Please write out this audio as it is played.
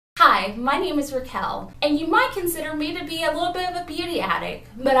Hi, my name is Raquel, and you might consider me to be a little bit of a beauty addict,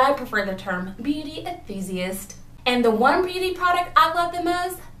 but I prefer the term beauty enthusiast. And the one beauty product I love the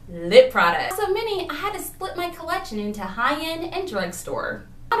most, lip products. So many, I had to split my collection into high-end and drugstore.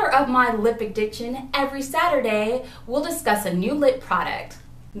 Out of my lip addiction, every Saturday, we'll discuss a new lip product.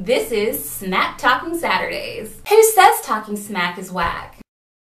 This is Smack Talking Saturdays. Who says talking smack is whack?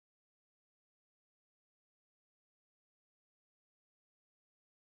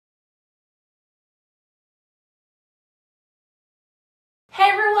 Hey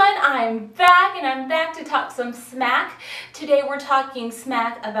everyone, I'm back to talk some smack. Today we're talking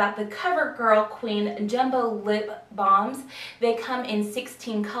smack about the CoverGirl Queen Jumbo Lip Balms. They come in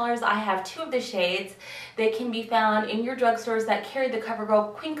 16 colors. I have 2 of the shades. They can be found in your drugstores that carry the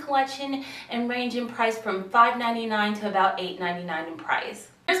CoverGirl Queen collection and range in price from $5.99 to about $8.99 in price.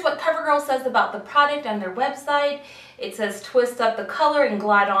 Here's what CoverGirl says about the product on their website. It says, twist up the color and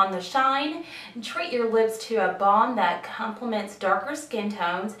glide on the shine. And treat your lips to a balm that complements darker skin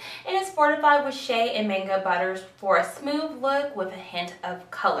tones and is fortified with shea and mango butters for a smooth look with a hint of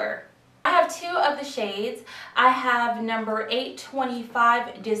color. I have 2 of the shades. I have number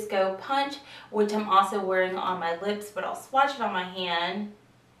 825 Disco Punch, which I'm also wearing on my lips, but I'll swatch it on my hand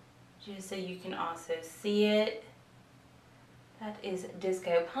just so you can also see it. That is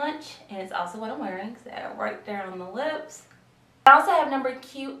Disco Punch, and it's also what I'm wearing, so right there on the lips. I also have number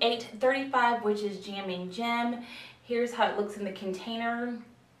Q835, which is Jamming Gem. Here's how it looks in the container,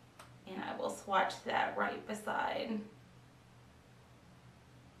 and I will swatch that right beside.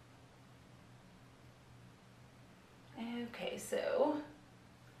 Okay, so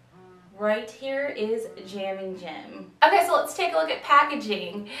right here is Jamming Gem. Okay, so let's take a look at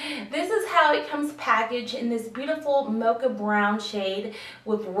packaging. This is how it comes packaged in this beautiful mocha brown shade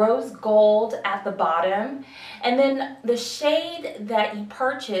with rose gold at the bottom. And then the shade that you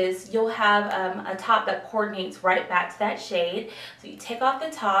purchase, you'll have a top that coordinates right back to that shade. So you take off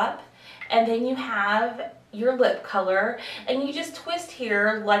the top, and then you have your lip color, and you just twist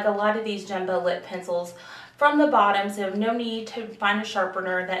here like a lot of these jumbo lip pencils from the bottom, so no need to find a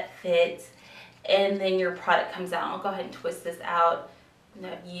sharpener that fits, and then your product comes out. I'll go ahead and twist this out, and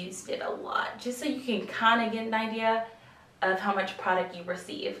I've used it a lot just so you can kind of get an idea of how much product you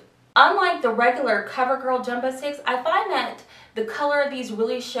receive. Unlike the regular CoverGirl Jumbo Sticks, I find that the color of these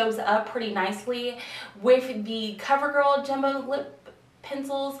really shows up pretty nicely. With the CoverGirl Jumbo Lip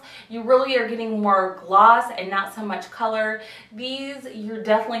pencils, you really are getting more gloss and not so much color. These, you're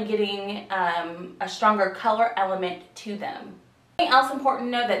definitely getting a stronger color element to them. Something else important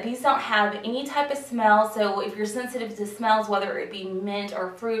to know that these don't have any type of smell, so if you're sensitive to smells, whether it be mint or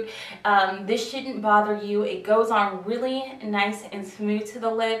fruit, this shouldn't bother you. It goes on really nice and smooth to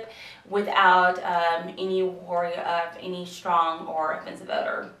the lip without any worry of any strong or offensive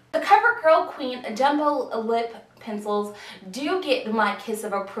odor. The CoverGirl Queen Jumbo Lip pencils do get my kiss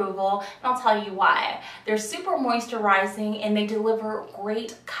of approval, and I'll tell you why. They're super moisturizing and they deliver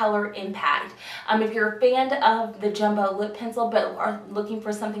great color impact. If you're a fan of the jumbo lip pencil but are looking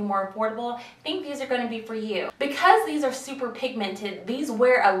for something more affordable, I think these are going to be for you. Because these are super pigmented, these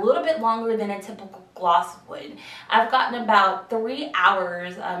wear a little bit longer than a typical gloss would. I've gotten about 3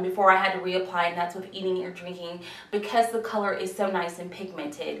 hours before I had to reapply, and that's with eating or drinking, because the color is so nice and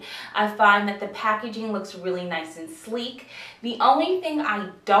pigmented. I find that the packaging looks really nice and sleek. The only thing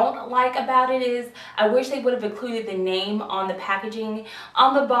I don't like about it is I wish they would have included the name on the packaging.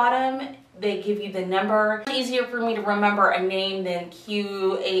 On the bottom, they give you the number. It's easier for me to remember a name than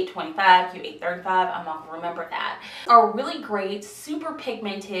Q825, Q835. I'm not gonna remember that. Are really great, super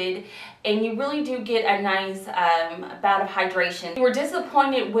pigmented, and you really do get a nice bout of hydration. If you were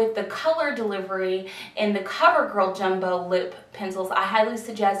disappointed with the color delivery in the CoverGirl Jumbo Lip pencils, I highly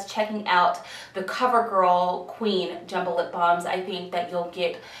suggest checking out the CoverGirl Queen Jumbo Lip Balms. I think that you'll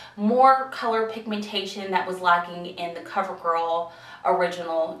get more color pigmentation that was lacking in the CoverGirl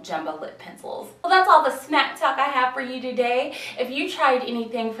original jumbo lip pencils. Well, that's all the smack talk I have for you today. If you tried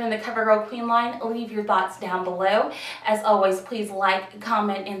anything from the CoverGirl Queen line, leave your thoughts down below. As always, please like,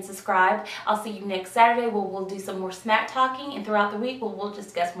 comment, and subscribe. I'll see you next Saturday where we'll do some more smack talking, and throughout the week we'll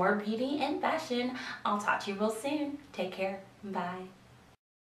discuss more beauty and fashion. I'll talk to you real soon. Take care. Bye.